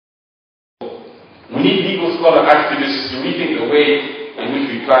We need legal scholar activists to rethink the way in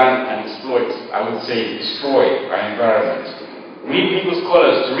which we plan and exploit, I would say destroy, our environment. We need legal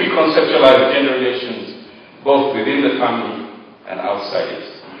scholars to reconceptualize gender relations both within the family and outside it.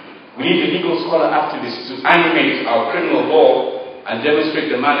 We need the legal scholar activists to animate our criminal law and demonstrate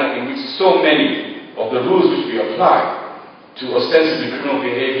the manner in which so many of the rules which we apply to ostensibly criminal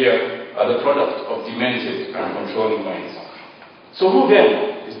behavior are the product of demented and controlling minds. So who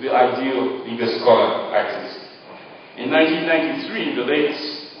then is the ideal legal scholar activist? In 1993, the late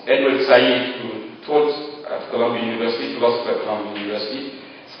Edward Said, who taught at Columbia University, philosopher at Columbia University,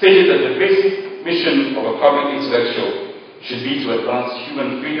 stated that the basic mission of a public intellectual should be to advance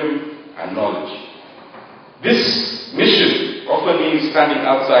human freedom and knowledge. This mission often means standing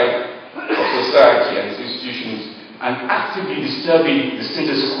outside of society and its institutions and actively disturbing the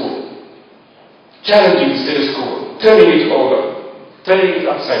status quo, challenging the status quo, turning it over, turning it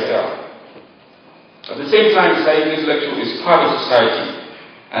upside down. At the same time, Said's intellectual is part of society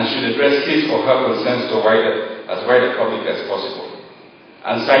and should address his or her concerns to as wide a public as possible.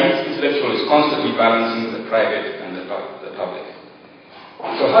 And Said's intellectual is constantly balancing the private and the public.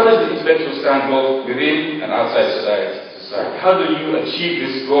 So how does the intellectual stand both within and outside society? How do you achieve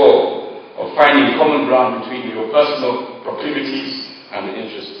this goal of finding common ground between your personal proclivities and the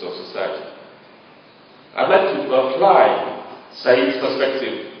interests of society? I'd like to apply Said's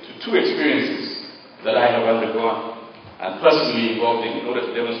perspective to two experiences that I have undergone and personally involved in order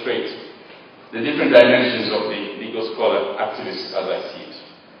to demonstrate the different dimensions of the legal scholar activist as I see it.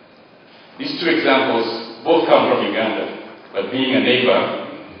 These two examples both come from Uganda, but being a neighbor,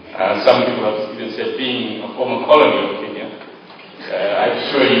 some people have even said being a former colony of Kenya, I'm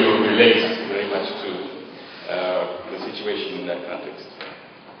sure you will relate very much to the situation in that context.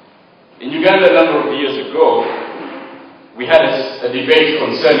 In Uganda a number of years ago, we had a debate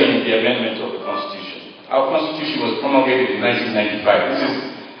concerning the amendment of the Constitution. Our Constitution was promulgated in 1995. This is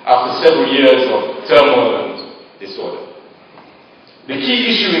after several years of turmoil and disorder. The key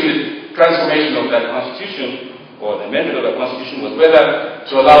issue in the transformation of that Constitution, or the amendment of the Constitution, was whether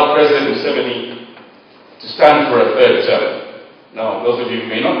to allow President Museveni to stand for a third term. Now, those of you who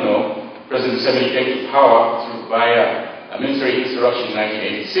may not know, President Museveni came to power via a military insurrection in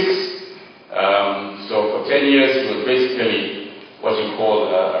 1986. So for 10 years, he was basically what you call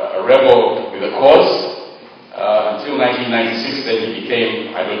a rebel with a cause. Until 1996, then he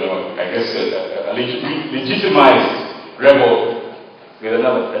became, I don't know, I guess a legitimized rebel with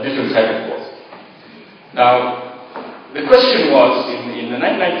a different type of cause. Now, the question was, in the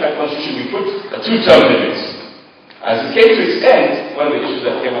 1995 Constitution, we put a two-term limit. As it came to its end, one of the issues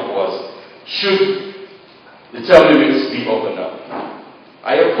that came up was, should the term limits be opened up?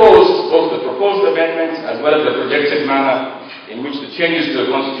 I opposed both the proposed amendment as well as the projected manner in which the changes to the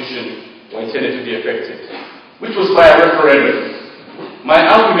Constitution were intended to be effected, which was by a referendum. My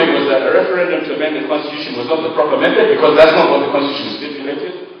argument was that a referendum to amend the Constitution was not the proper method because that's not what the Constitution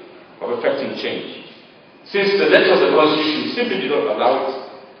stipulated of effecting change. Since the letter of the Constitution simply did not allow it,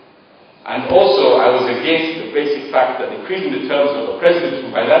 and also I was against the basic fact that increasing the terms of a president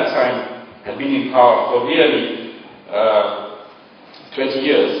who by that time had been in power for nearly 20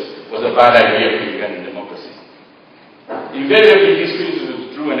 years was a bad idea for Ugandan democracy. Invariably, these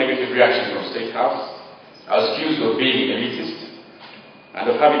criticisms drew a negative reaction from State House. I was accused of being elitist and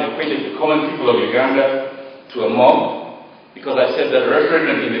of having acquainted the common people of Uganda to a mob because I said that a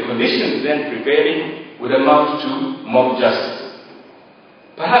referendum in the conditions then prevailing would amount to mob justice.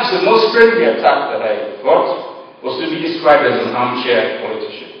 Perhaps the most friendly attack that I got was to be described as an armchair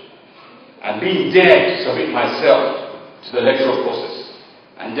politician and being dared to submit myself to the electoral process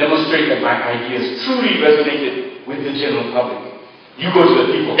and demonstrate that my ideas truly resonated with the general public. You go to the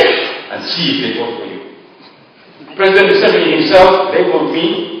people and see if they vote for you. President Museveni himself labeled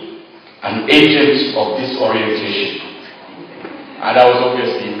me an agent of disorientation. And I was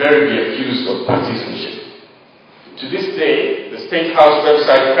obviously invariably accused of partisanship. To this day, the State House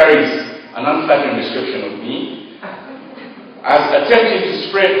website carries an unflattering description of me as attempting to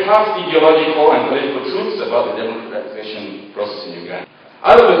spread half ideological and political truths about the democratization process in Uganda.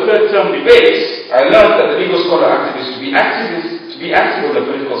 Out of the third term debates, I learned that the legal scholar activist to be active on the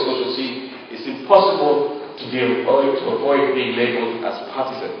political social scene is impossible to avoid being labeled as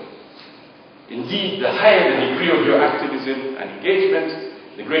partisan. Indeed, the higher the degree of your activism and engagement,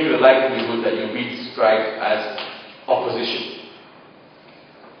 the greater the likelihood that you'll be described as opposition.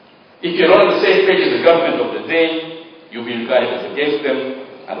 If you're not on the same page as the government of the day, you'll be regarded as against them,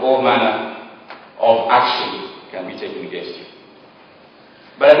 and all manner of action can be taken against you.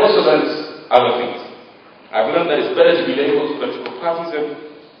 But I've also learned other things. I've learned that it's better to be labeled political partisan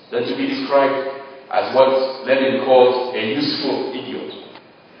than to be described as what Lenin calls a useful idiot,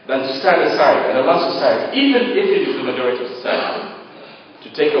 than to stand aside and allow society, even if it is the majority of society,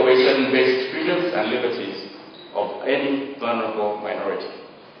 to take away certain basic freedoms and liberties of any vulnerable minority,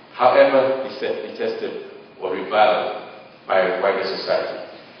 however detested or reviled by wider society.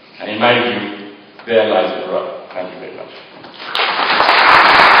 And in my view, there lies the rub. Thank you very much.